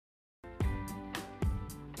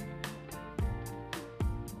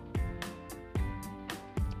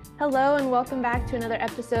Hello and welcome back to another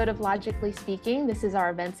episode of Logically Speaking. This is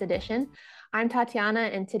our events edition. I'm Tatiana,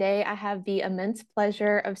 and today I have the immense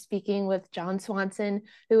pleasure of speaking with John Swanson,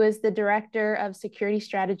 who is the Director of Security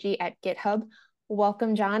Strategy at GitHub.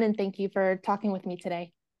 Welcome, John, and thank you for talking with me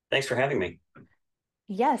today. Thanks for having me.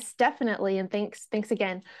 Yes, definitely, and thanks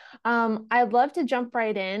again. I'd love to jump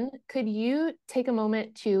right in. Could you take a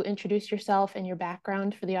moment to introduce yourself and your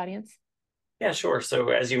background for the audience? Yeah, sure. So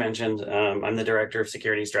as you mentioned, I'm the Director of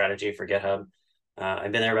Security Strategy for GitHub.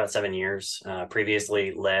 I've been there about 7 years,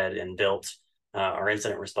 previously led and built our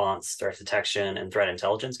incident response, threat detection, and threat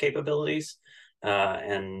intelligence capabilities,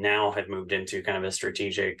 and now have moved into kind of a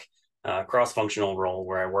strategic cross-functional role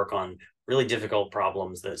where I work on really difficult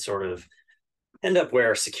problems that sort of end up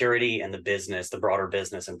where security and the business, the broader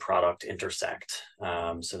business and product intersect.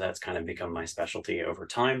 So that's kind of become my specialty over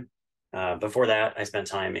time. Before that, I spent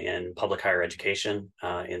time in public higher education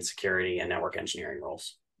in security and network engineering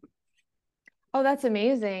roles. Oh, that's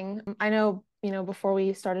amazing. I know, before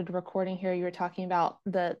we started recording here, you were talking about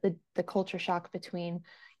the culture shock between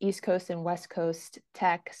East Coast and West Coast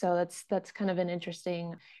tech. So that's kind of an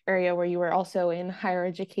interesting area where you were also in higher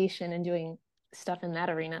education and doing stuff in that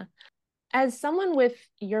arena. As someone with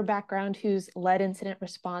your background who's led incident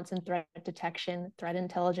response and threat detection, threat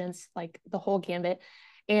intelligence, like the whole gambit,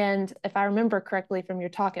 and if I remember correctly from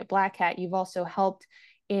your talk at Black Hat, you've also helped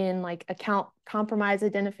in like account compromise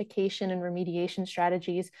identification and remediation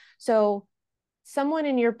strategies. So someone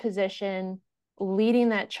in your position leading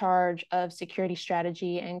that charge of security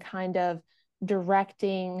strategy and kind of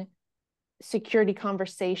directing security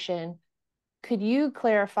conversation, could you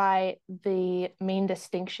clarify the main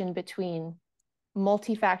distinction between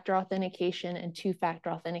multi-factor authentication and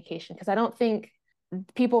two-factor authentication? Because I don't think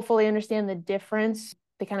people fully understand the difference.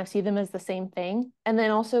 They kind of see them as the same thing. And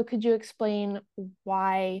then also, could you explain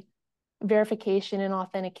why verification and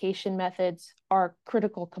authentication methods are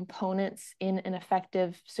critical components in an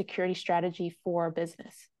effective security strategy for a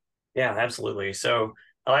business? Yeah, absolutely. So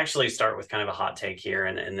I'll actually start with kind of a hot take here,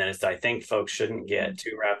 and that is I think folks shouldn't get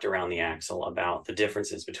too wrapped around the axle about the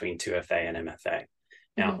differences between 2FA and MFA.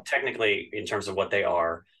 Now, technically, in terms of what they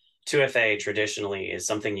are, 2FA traditionally is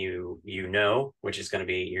something you know, which is going to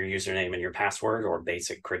be your username and your password or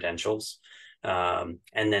basic credentials, and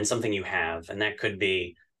then something you have, and that could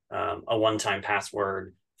be a one-time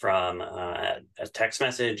password from a text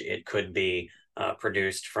message. It could be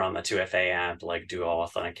produced from a 2FA app like Duo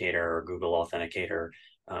Authenticator or Google Authenticator.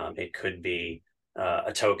 It could be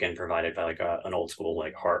a token provided by like an old school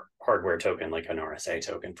like hardware token, like an RSA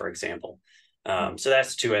token, for example. So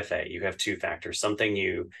that's 2FA. You have two factors: something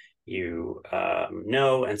you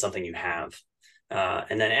know and something you have.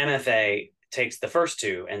 And then MFA takes the first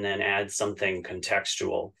two and then adds something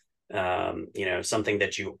contextual. Something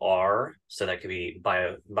that you are. So that could be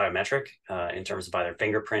biometric in terms of either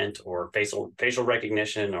fingerprint or facial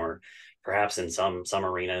recognition, or perhaps in some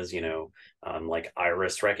arenas, like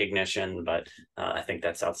iris recognition. But I think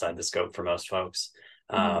that's outside the scope for most folks.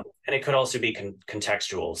 And it could also be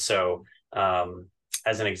contextual. So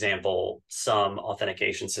as an example, some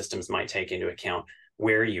authentication systems might take into account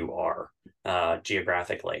where you are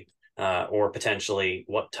geographically. Or potentially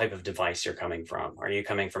what type of device you're coming from. Are you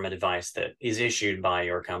coming from a device that is issued by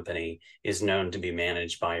your company, is known to be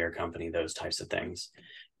managed by your company, those types of things.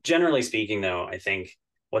 Generally speaking, though, I think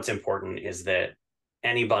what's important is that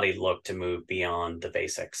anybody look to move beyond the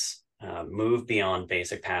basics, move beyond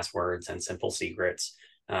basic passwords and simple secrets,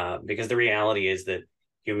 because the reality is that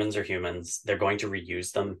humans are humans. They're going to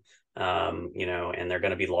reuse them, and they're going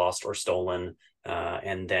to be lost or stolen.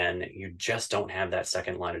 And then you just don't have that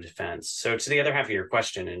second line of defense. So to the other half of your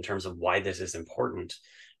question, in terms of why this is important,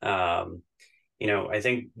 I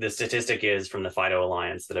think the statistic is from the FIDO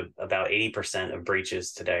Alliance that about 80% of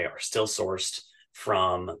breaches today are still sourced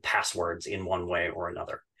from passwords in one way or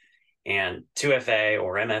another. And 2FA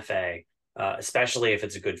or MFA, especially if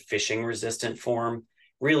it's a good phishing resistant form,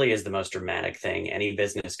 really is the most dramatic thing any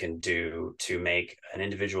business can do to make an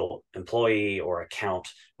individual employee or account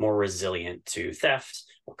more resilient to theft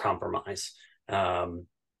or compromise.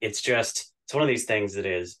 It's one of these things that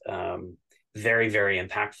is very, very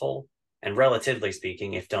impactful. And relatively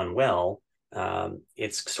speaking, if done well,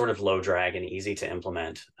 it's sort of low drag and easy to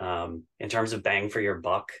implement. In terms of bang for your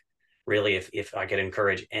buck, really, if I could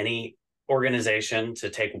encourage any organization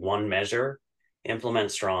to take one measure,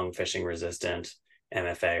 implement strong phishing resistant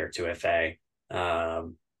MFA or 2FA.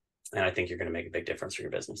 And I think you're going to make a big difference for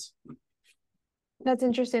your business. That's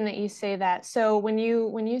interesting that you say that. So when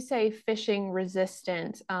you say phishing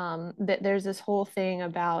resistant, that there's this whole thing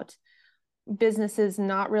about businesses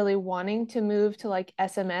not really wanting to move to like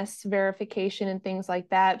SMS verification and things like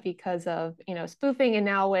that because of, spoofing. And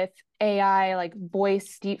now with AI, like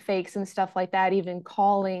voice deepfakes and stuff like that, even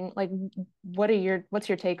calling, like what's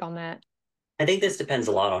your take on that? I think this depends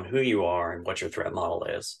a lot on who you are and what your threat model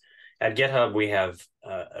is. At GitHub, we have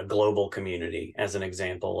a global community as an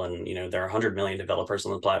example, and there are 100 million developers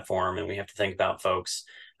on the platform, and we have to think about folks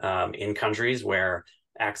in countries where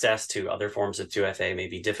access to other forms of 2FA may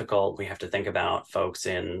be difficult. We have to think about folks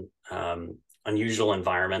in unusual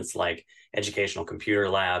environments like educational computer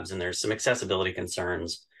labs, and there's some accessibility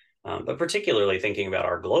concerns. But particularly thinking about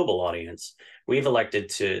our global audience, we've elected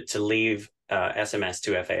to leave SMS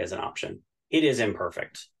 2FA as an option. It is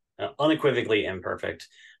imperfect, unequivocally imperfect.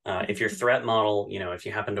 If your threat model, if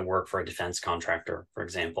you happen to work for a defense contractor, for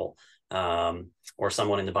example, or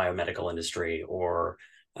someone in the biomedical industry, or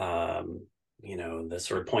the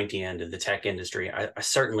sort of pointy end of the tech industry, I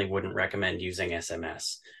certainly wouldn't recommend using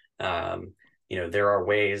SMS. There are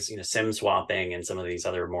ways, SIM swapping and some of these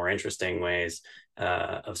other more interesting ways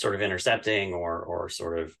of sort of intercepting or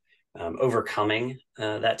sort of overcoming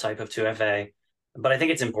that type of 2FA. But I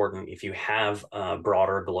think it's important, if you have a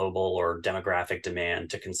broader global or demographic demand,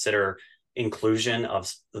 to consider inclusion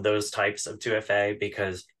of those types of 2FA,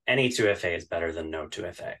 because any 2FA is better than no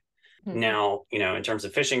 2FA. Mm-hmm. Now, in terms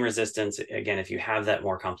of phishing resistance, again, if you have that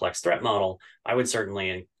more complex threat model, I would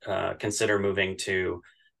certainly consider moving to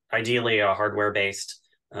ideally a hardware-based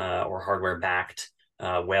or hardware-backed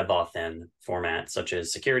web authn format, such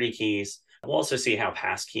as security keys. We'll also see how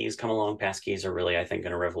passkeys come along. Passkeys are really, I think, going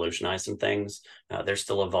to revolutionize some things. They're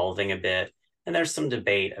still evolving a bit. And there's some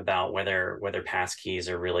debate about whether passkeys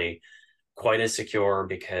are really quite as secure,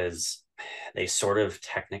 because they sort of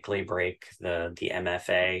technically break the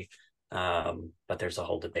MFA. But there's a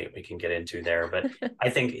whole debate we can get into there. But I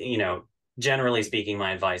think, generally speaking,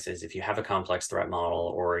 my advice is, if you have a complex threat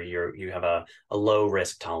model or you have a low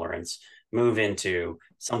risk tolerance, move into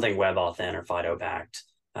something web authn or FIDO backed.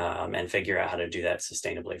 And figure out how to do that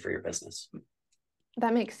sustainably for your business.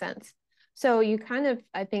 That makes sense. So you kind of,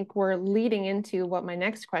 I think, were leading into what my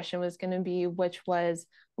next question was going to be, which was,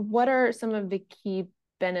 what are some of the key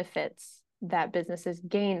benefits that businesses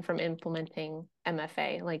gain from implementing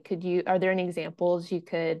MFA? Like, are there any examples you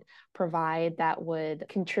could provide that would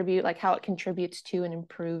contribute, like how it contributes to an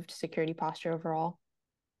improved security posture overall?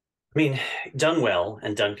 I mean, done well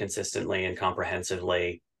and done consistently and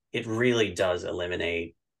comprehensively, it really does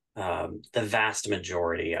eliminate the vast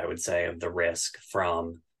majority, I would say, of the risk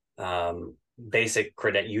from basic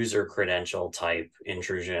user credential type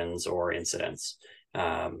intrusions or incidents.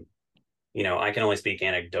 I can only speak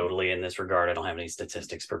anecdotally in this regard. I don't have any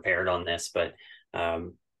statistics prepared on this, but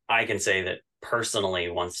I can say that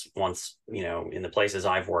personally, once in the places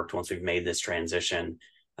I've worked, once we've made this transition,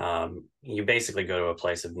 you basically go to a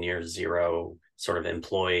place of near zero sort of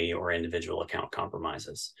employee or individual account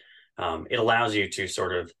compromises. It allows you to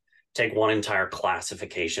sort of take one entire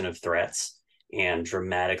classification of threats and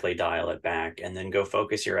dramatically dial it back, and then go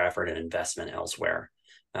focus your effort and investment elsewhere.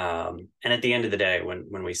 And at the end of the day,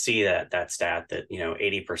 when we see that stat that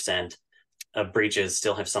 80% of breaches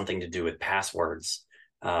still have something to do with passwords,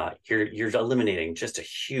 you're eliminating just a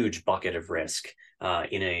huge bucket of risk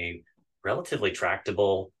in a relatively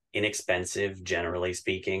tractable, inexpensive, generally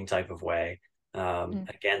speaking, type of way.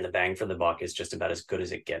 Again, the bang for the buck is just about as good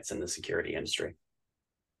as it gets in the security industry.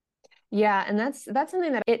 Yeah, and that's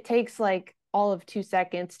something that it takes like all of 2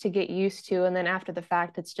 seconds to get used to, and then after the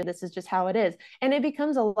fact, this is just how it is, and it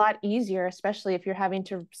becomes a lot easier, especially if you're having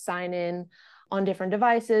to sign in on different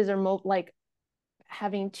devices or like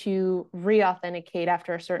having to re-authenticate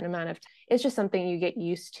after a certain amount of time. It's just something you get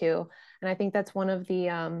used to, and I think that's one of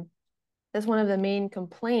the main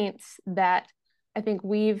complaints that I think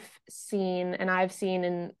we've seen, and I've seen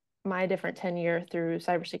in my different tenure through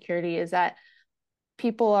cybersecurity, is that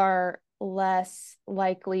people are less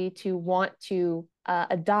likely to want to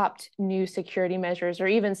adopt new security measures, or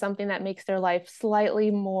even something that makes their life slightly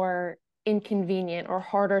more inconvenient or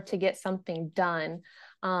harder to get something done.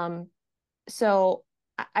 So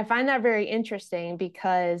I find that very interesting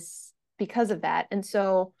because of that. And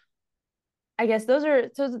so I guess those are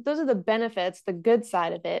the benefits, the good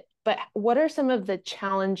side of it. But what are some of the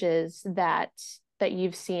challenges that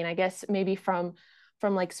you've seen, I guess maybe from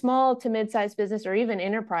like small to mid-sized business, or even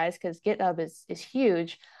enterprise, because GitHub is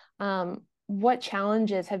huge. What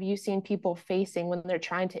challenges have you seen people facing when they're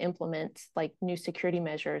trying to implement like new security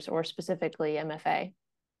measures, or specifically MFA?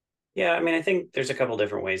 Yeah, I mean, I think there's a couple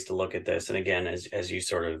different ways to look at this. And again, as you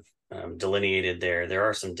sort of delineated there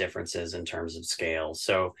are some differences in terms of scale.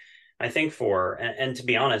 So I think and to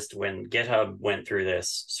be honest, when GitHub went through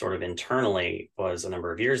this sort of internally was a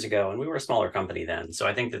number of years ago, and we were a smaller company then. So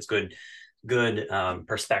I think that's good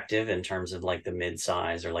perspective in terms of like the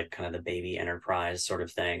mid-size or like kind of the baby enterprise sort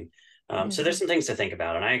of thing. So there's some things to think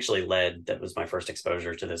about. And I actually that was my first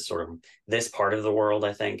exposure to this part of the world,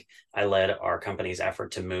 I think. I led our company's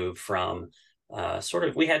effort to move from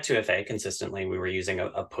we had 2FA consistently. We were using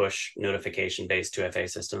a push notification based 2FA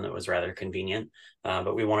system that was rather convenient,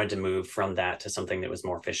 but we wanted to move from that to something that was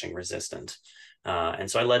more phishing resistant. And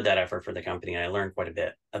so I led that effort for the company, and I learned quite a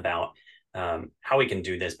bit about how we can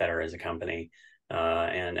do this better as a company,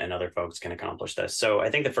 and other folks can accomplish this. So I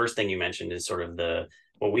think the first thing you mentioned is sort of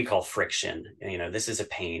what we call friction. This is a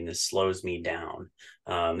pain. This slows me down.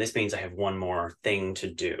 This means I have one more thing to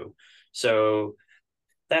do. So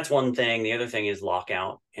that's one thing. The other thing is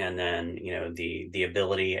lockout, and then the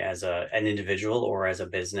ability as an individual or as a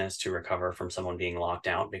business to recover from someone being locked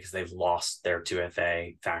out because they've lost their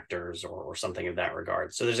 2FA factors or something of that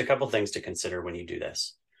regard. So there's a couple things to consider when you do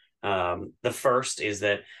this. The first is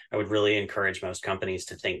that I would really encourage most companies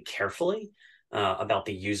to think carefully about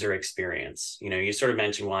the user experience. You sort of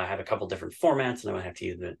mentioned, well, I have a couple different formats and I would have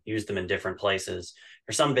to use them in different places.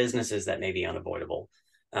 For some businesses, that may be unavoidable,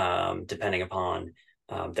 depending upon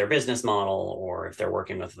their business model, or if they're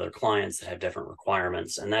working with other clients that have different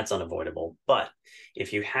requirements, and that's unavoidable. But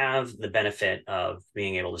if you have the benefit of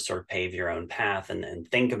being able to sort of pave your own path and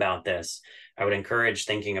think about this, I would encourage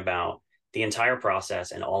thinking about the entire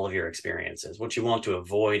process and all of your experiences. What you want to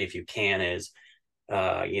avoid, if you can, is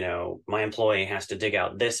my employee has to dig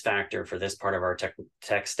out this factor for this part of our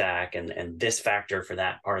tech stack and this factor for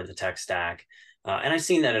that part of the tech stack. And I've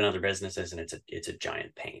seen that in other businesses, and it's a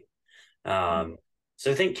giant pain.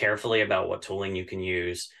 So think carefully about what tooling you can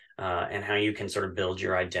use, and how you can sort of build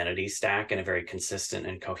your identity stack in a very consistent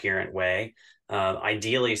and coherent way.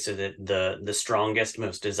 Ideally, so that the strongest,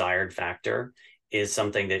 most desired factor is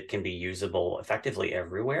something that can be usable effectively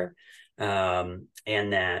everywhere, and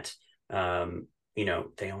that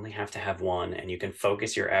they only have to have one, and you can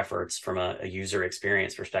focus your efforts from a user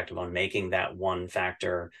experience perspective on making that one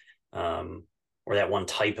factor, or that one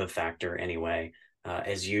type of factor anyway,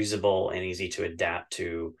 as usable and easy to adapt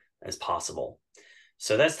to as possible.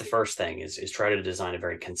 So that's the first thing, is try to design a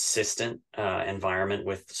very consistent environment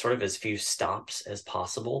with sort of as few stops as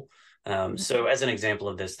possible. So as an example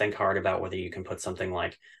of this, think hard about whether you can put something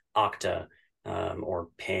like Okta, or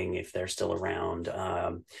Ping, if they're still around,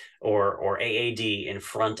 or AAD in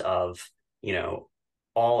front of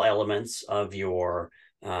all elements of your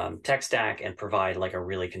tech stack, and provide like a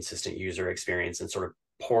really consistent user experience and sort of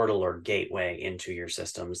portal or gateway into your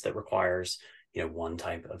systems that requires one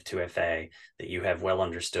type of 2FA that you have well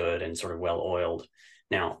understood and sort of well oiled.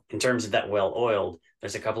 Now, in terms of that well oiled,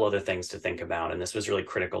 there's a couple other things to think about, and this was really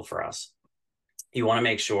critical for us. You want to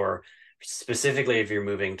make sure, specifically if you're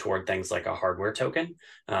moving toward things like a hardware token,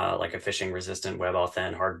 like a phishing resistant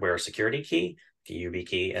WebAuthn hardware security key, the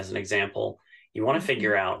YubiKey as an example, you want to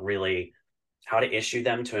figure out really how to issue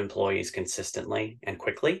them to employees consistently and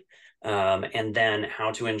quickly, and then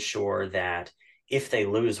how to ensure that if they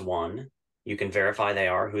lose one, you can verify they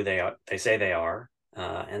are who they say they are.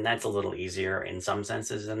 And that's a little easier in some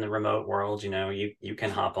senses in the remote world. You can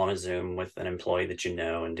hop on a Zoom with an employee that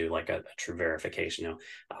and do like a true verification.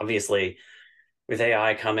 Obviously, with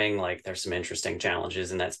AI coming, like there's some interesting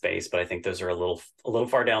challenges in that space, but I think those are a little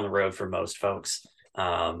far down the road for most folks.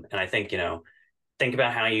 And I think think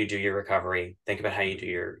about how you do your recovery. Think about how you do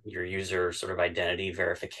your user sort of identity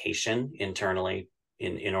verification internally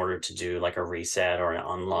in order to do like a reset or an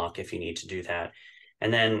unlock if you need to do that.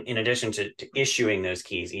 And then in addition to issuing those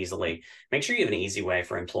keys easily, make sure you have an easy way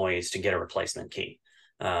for employees to get a replacement key,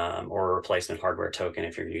 or a replacement hardware token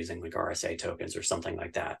if you're using like RSA tokens or something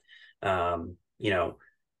like that.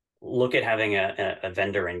 Look at having a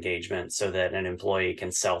vendor engagement so that an employee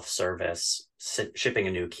can self-service shipping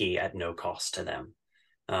a new key at no cost to them.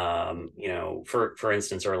 For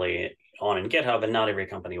instance, early on in GitHub, and not every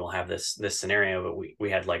company will have this scenario, but we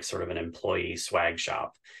had like sort of an employee swag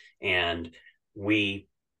shop, and we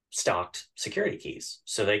stocked security keys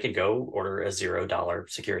so they could go order a $0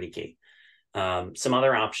 security key. Some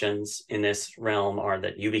other options in this realm are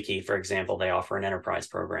that YubiKey, for example, they offer an enterprise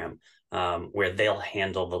program where they'll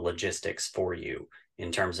handle the logistics for you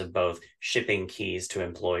in terms of both shipping keys to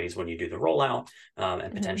employees when you do the rollout,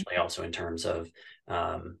 and potentially also in terms of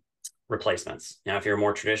replacements. Now, if you're a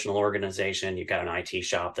more traditional organization, you've got an IT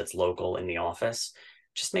shop that's local in the office,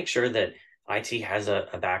 just make sure that IT has a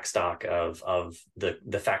backstock of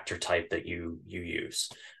the factor type that you use,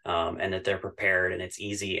 and that they're prepared and it's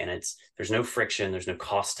easy and there's no friction, there's no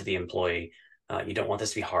cost to the employee. You don't want this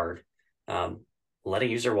to be hard. let a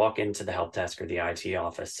user walk into the help desk or the IT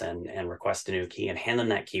office and request a new key and hand them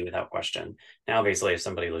that key without question. Now, obviously, if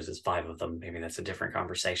somebody loses 5 of them, maybe that's a different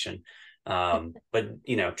conversation. But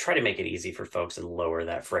try to make it easy for folks and lower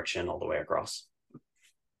that friction all the way across.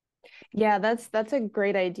 Yeah, that's a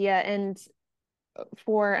great idea. And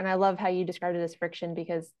I love how you described it as friction,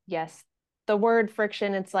 because yes, the word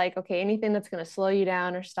friction, it's like, okay, anything that's going to slow you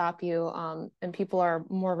down or stop you, and people are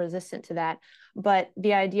more resistant to that. But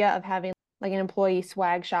the idea of having like an employee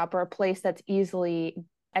swag shop or a place that's easily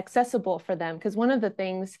accessible for them, because one of the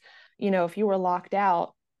things, if you were locked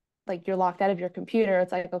out, like you're locked out of your computer,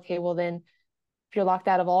 it's like, okay, well then if you're locked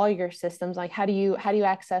out of all your systems, like how do you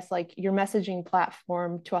access like your messaging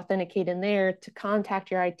platform to authenticate in there, to contact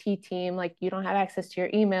your IT team? Like you don't have access to your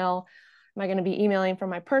email. Am I going to be emailing from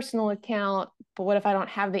my personal account? But what if I don't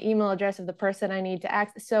have the email address of the person I need to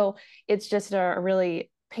access? So it's just a really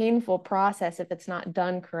painful process if it's not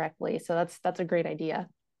done correctly. So that's a great idea.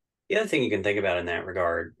 The other thing you can think about in that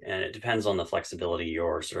regard, and it depends on the flexibility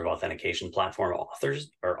your sort of authentication platform offers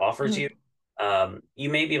you. Mhm. You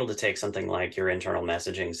may be able to take something like your internal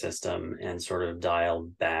messaging system and sort of dial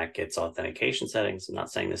back its authentication settings. I'm not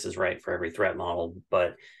saying this is right for every threat model,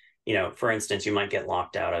 but for instance, you might get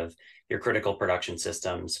locked out of your critical production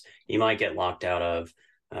systems. You might get locked out of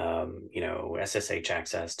SSH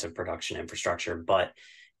access to production infrastructure, but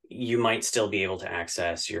you might still be able to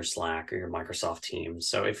access your Slack or your Microsoft Teams.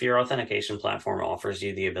 So if your authentication platform offers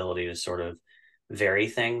you the ability to sort of vary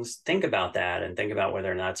things, think about that and think about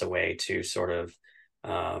whether or not it's a way to sort of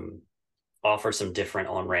offer some different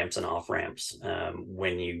on ramps and off ramps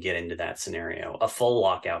when you get into that scenario. A full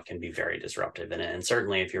lockout can be very disruptive. And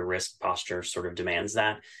certainly if your risk posture sort of demands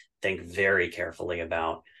that, think very carefully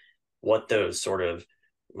about what those sort of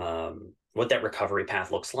what that recovery path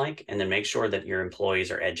looks like, and then make sure that your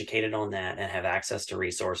employees are educated on that and have access to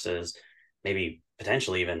resources, maybe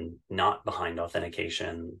potentially even not behind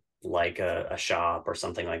authentication, like a shop or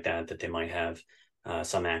something like that they might have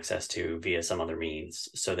some access to via some other means,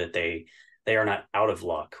 so that they are not out of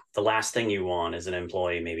luck. The last thing you want is an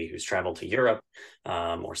employee maybe who's traveled to Europe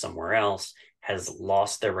or somewhere else, has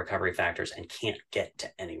lost their recovery factors and can't get to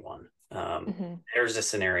anyone. Mhm. There's a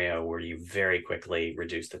scenario where you very quickly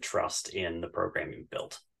reduce the trust in the program you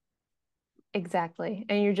built. Exactly.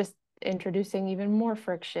 And you're just introducing even more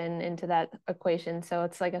friction into that equation. So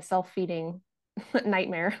it's like a self-feeding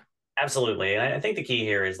nightmare. Absolutely. And I think the key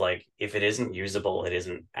here is like, if it isn't usable, it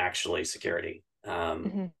isn't actually security.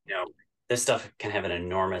 Mhm. This stuff can have an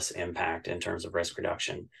enormous impact in terms of risk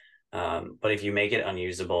reduction. But if you make it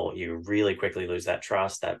unusable, you really quickly lose that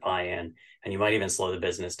trust, that buy-in, and you might even slow the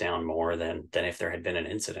business down more than if there had been an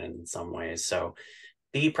incident in some ways. So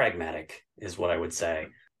be pragmatic is what I would say.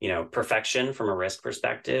 Perfection from a risk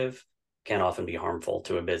perspective can often be harmful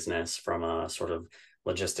to a business from a sort of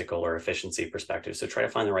logistical or efficiency perspective. So try to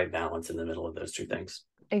find the right balance in the middle of those two things.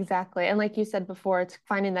 Exactly. And like you said before, it's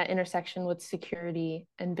finding that intersection with security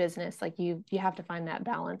and business. Like you have to find that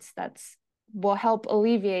balance that's will help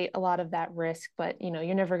alleviate a lot of that risk, but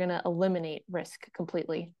you're never going to eliminate risk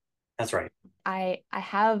completely. That's right. I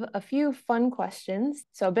have a few fun questions.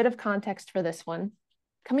 So a bit of context for this one.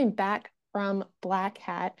 Coming back from Black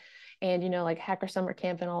Hat and like Hacker Summer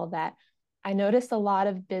Camp and all of that, I noticed a lot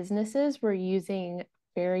of businesses were using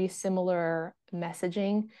very similar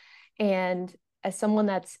messaging. And as someone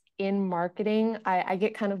that's in marketing, I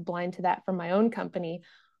get kind of blind to that from my own company.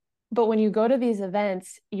 But when you go to these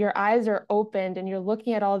events, your eyes are opened and you're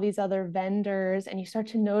looking at all these other vendors and you start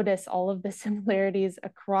to notice all of the similarities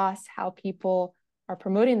across how people are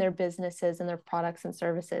promoting their businesses and their products and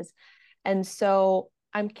services. And so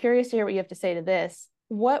I'm curious to hear what you have to say to this.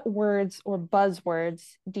 What words or buzzwords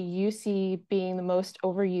do you see being the most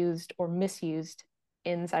overused or misused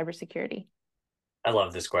in cybersecurity? I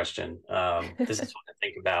love this question. This is what I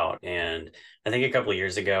think about. And I think a couple of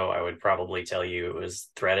years ago, I would probably tell you it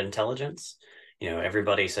was threat intelligence.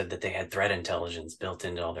 Everybody said that they had threat intelligence built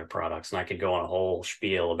into all their products. And I could go on a whole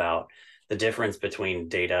spiel about the difference between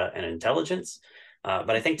data and intelligence.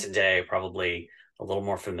 But I think today, probably a little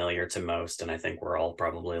more familiar to most, and I think we're all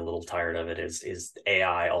probably a little tired of it, is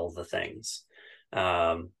AI, all the things.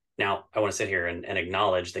 Now, I want to sit here and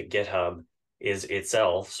acknowledge that GitHub is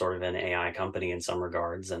itself sort of an AI company in some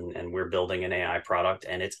regards, and we're building an AI product,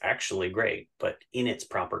 and it's actually great, but in its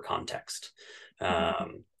proper context.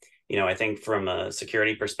 I think from a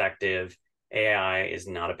security perspective, AI is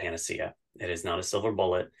not a panacea. It is not a silver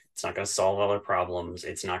bullet. It's not going to solve all our problems.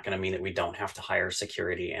 It's not going to mean that we don't have to hire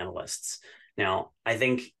security analysts. Now, I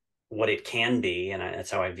think what it can be, and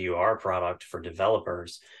that's how I view our product for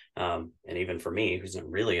developers, and even for me, who's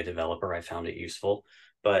not really a developer, I found it useful.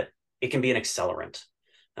 But it can be an accelerant.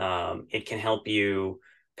 It can help you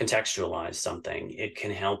contextualize something. It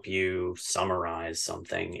can help you summarize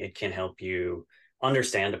something. It can help you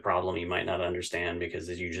understand a problem you might not understand because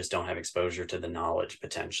you just don't have exposure to the knowledge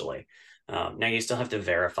potentially. Now you still have to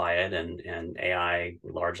verify it, and AI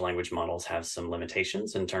large language models have some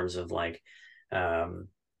limitations in terms of like,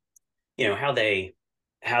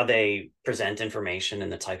 how they present information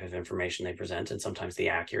and the type of information they present, and sometimes the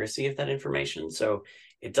accuracy of that information. So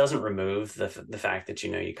it doesn't remove the fact that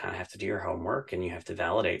you kind of have to do your homework and you have to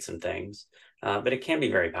validate some things, but it can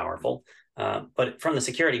be very powerful. But from the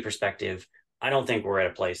security perspective, I don't think we're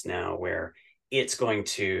at a place now where it's going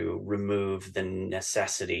to remove the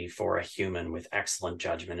necessity for a human with excellent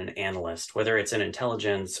judgment, an analyst, whether it's in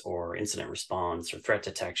intelligence or incident response or threat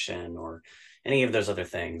detection or any of those other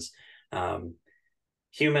things.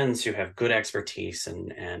 Humans who have good expertise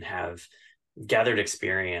and have gathered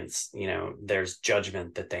experience, there's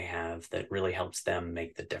judgment that they have that really helps them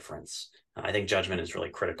make the difference. I think judgment is really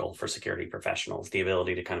critical for security professionals, the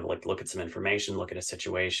ability to kind of like look at some information, look at a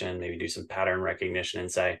situation, maybe do some pattern recognition and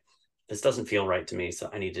say, this doesn't feel right to me, so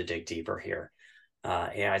I need to dig deeper here.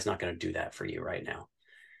 AI is not going to do that for you right now.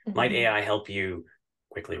 Mm-hmm. Might AI help you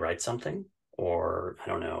quickly write something? Or, I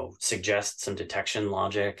don't know, suggest some detection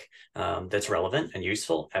logic that's relevant and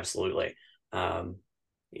useful? Absolutely.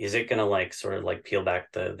 Is it going to like sort of like peel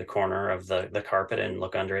back the corner of the carpet and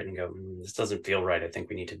look under it and go, this doesn't feel right, I think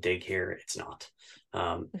we need to dig here? It's not.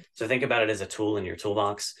 So think about it as a tool in your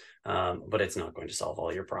toolbox, but it's not going to solve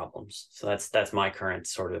all your problems. So that's my current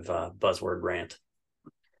sort of buzzword rant.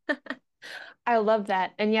 I love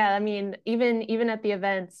that. And yeah, I mean, even at the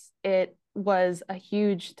events, it was a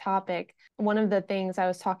huge topic. One of the things I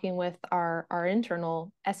was talking with our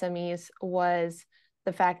internal SMEs was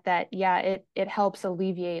the fact that, yeah, it helps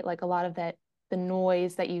alleviate like a lot of the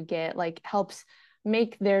noise that you get, like helps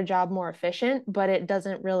make their job more efficient, but it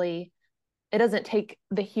doesn't take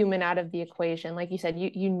the human out of the equation. Like you said,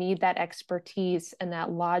 you need that expertise and that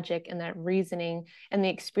logic and that reasoning and the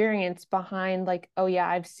experience behind like, oh yeah,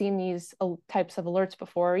 I've seen these types of alerts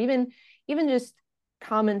before. Even just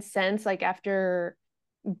common sense, like after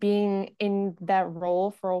being in that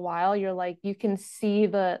role for a while, you're like, you can see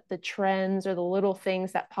the trends or the little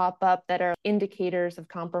things that pop up that are indicators of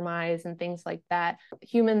compromise and things like that.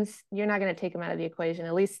 Humans, you're not going to take them out of the equation,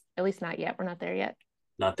 at least not yet. We're not there yet.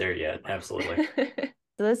 Not there yet. Absolutely. So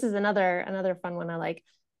this is another fun one I like.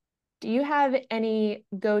 Do you have any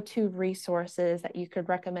go-to resources that you could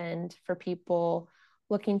recommend for people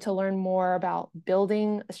looking to learn more about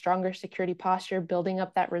building a stronger security posture, building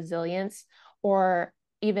up that resilience, or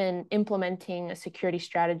even implementing a security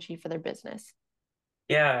strategy for their business?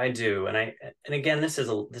 Yeah, I do. And again, this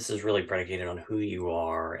is really predicated on who you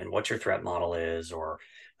are and what your threat model is, or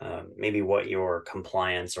maybe what your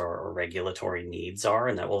compliance or regulatory needs are.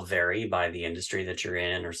 And that will vary by the industry that you're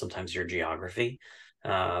in, or sometimes your geography.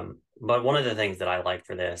 But one of the things that I like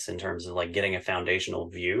for this in terms of like getting a foundational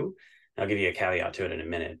view, I'll give you a caveat to it in a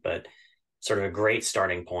minute, but sort of a great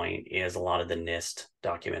starting point is a lot of the NIST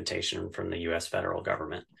documentation from the US federal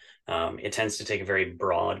government. It tends to take a very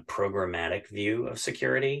broad programmatic view of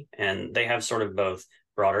security, and they have sort of both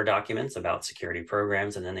broader documents about security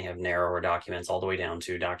programs, and then they have narrower documents all the way down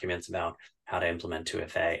to documents about how to implement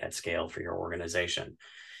 2FA at scale for your organization.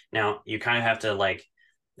 Now, you kind of have to like,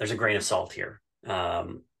 there's a grain of salt here.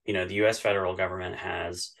 The US federal government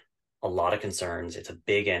has a lot of concerns. It's a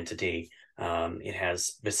big entity. It has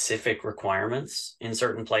specific requirements in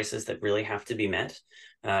certain places that really have to be met.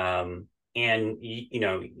 And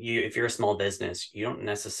if you're a small business, you don't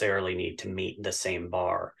necessarily need to meet the same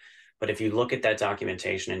bar. But if you look at that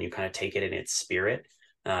documentation and you kind of take it in its spirit,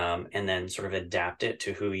 and then sort of adapt it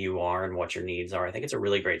to who you are and what your needs are, I think it's a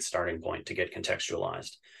really great starting point to get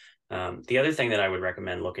contextualized. The other thing that I would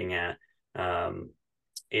recommend looking at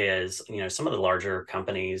is, some of the larger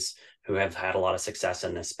companies who have had a lot of success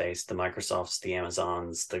in this space, the Microsofts, the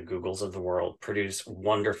Amazons, the Googles of the world, produce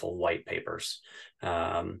wonderful white papers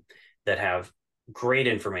that have great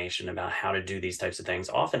information about how to do these types of things,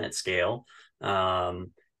 often at scale.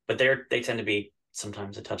 But they tend to be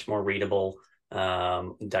sometimes a touch more readable,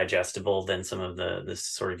 digestible than some of the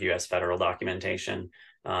sort of US federal documentation.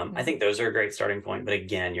 I think those are a great starting point. But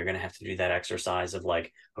again, you're going to have to do that exercise of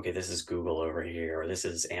like, okay, this is Google over here, or this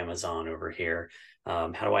is Amazon over here.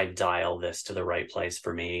 How do I dial this to the right place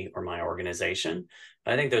for me or my organization?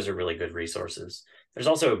 I think those are really good resources. There's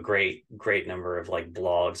also a great number of like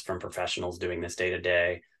blogs from professionals doing this day to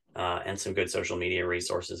day, and some good social media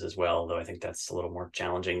resources as well, though I think that's a little more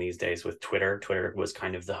challenging these days with Twitter. Twitter was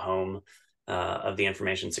kind of the home of the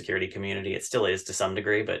information security community. It still is to some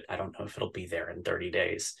degree, but I don't know if it'll be there in 30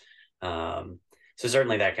 days. So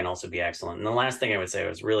certainly that can also be excellent. And the last thing I would say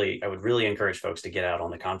was I would really encourage folks to get out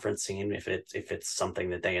on the conference scene if it's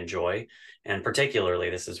something that they enjoy. And particularly,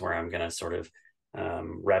 this is where I'm going to sort of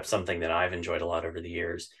rep something that I've enjoyed a lot over the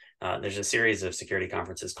years. There's a series of security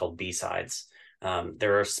conferences called B-Sides.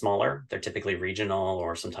 They're smaller, they're typically regional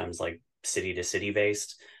or sometimes like city to city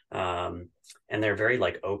based. And they're very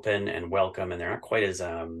like open and welcome, and they're not quite as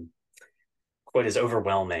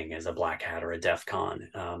overwhelming as a Black Hat or a DEF CON.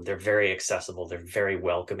 They're very accessible. They're very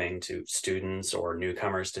welcoming to students or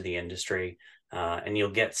newcomers to the industry. And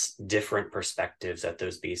you'll get different perspectives at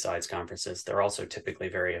those B-Sides conferences. They're also typically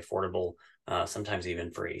very affordable, sometimes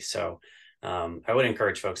even free. So I would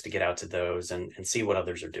encourage folks to get out to those and see what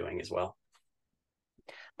others are doing as well.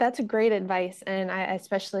 That's great advice. And I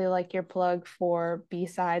especially like your plug for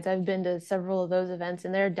B-Sides. I've been to several of those events,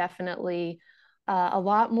 and they're definitely a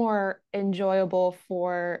lot more enjoyable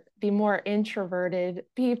for the more introverted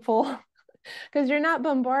people because you're not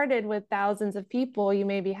bombarded with thousands of people. You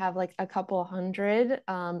maybe have like a couple hundred,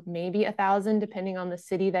 maybe 1,000, depending on the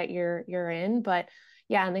city that you're in. But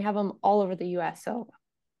yeah, and they have them all over the US. So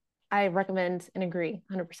I recommend and agree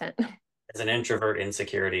 100%. As an introvert,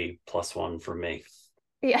 insecurity +1 for me.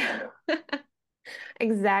 Yeah,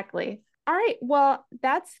 exactly. All right. Well,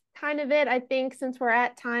 that's kind of it. I think since we're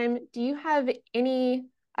at time, do you have any,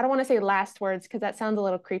 I don't want to say last words because that sounds a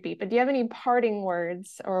little creepy, but do you have any parting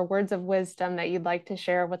words or words of wisdom that you'd like to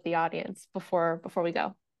share with the audience before we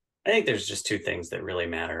go? I think there's just two things that really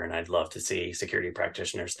matter, and I'd love to see security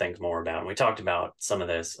practitioners think more about. And we talked about some of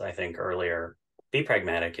this, I think, earlier. Be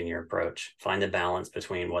pragmatic in your approach. Find the balance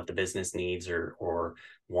between what the business needs or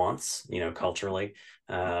wants, culturally,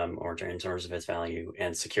 or in terms of its value,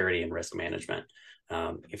 and security and risk management.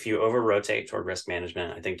 If you over rotate toward risk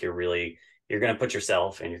management, I think you're going to put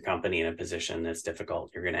yourself and your company in a position that's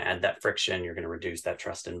difficult. You're going to add that friction. You're going to reduce that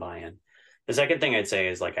trust and buy-in. The second thing I'd say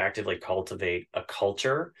is like actively cultivate a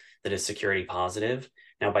culture that is security positive.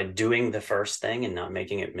 Now, by doing the first thing and not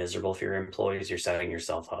making it miserable for your employees, you're setting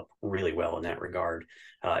yourself up really well in that regard.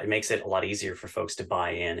 It makes it a lot easier for folks to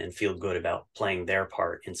buy in and feel good about playing their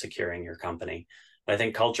part in securing your company. But I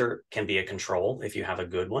think culture can be a control if you have a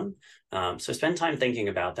good one. So spend time thinking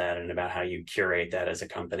about that and about how you curate that as a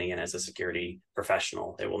company and as a security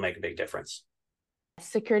professional. It will make a big difference.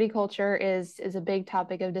 Security culture is a big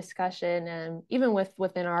topic of discussion, and even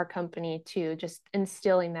within our company too, just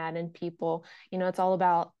instilling that in people. It's all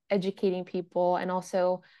about educating people and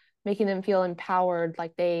also making them feel empowered,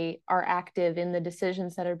 like they are active in the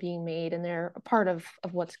decisions that are being made and they're a part of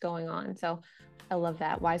what's going on. So I love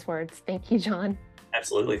that. Wise words. Thank you, John.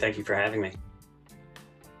 Absolutely. Thank you for having me.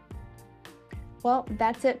 Well,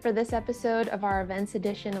 that's it for this episode of our events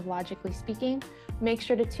edition of Logically Speaking. Make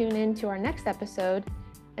sure to tune in to our next episode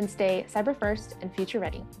and stay cyber first and future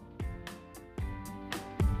ready.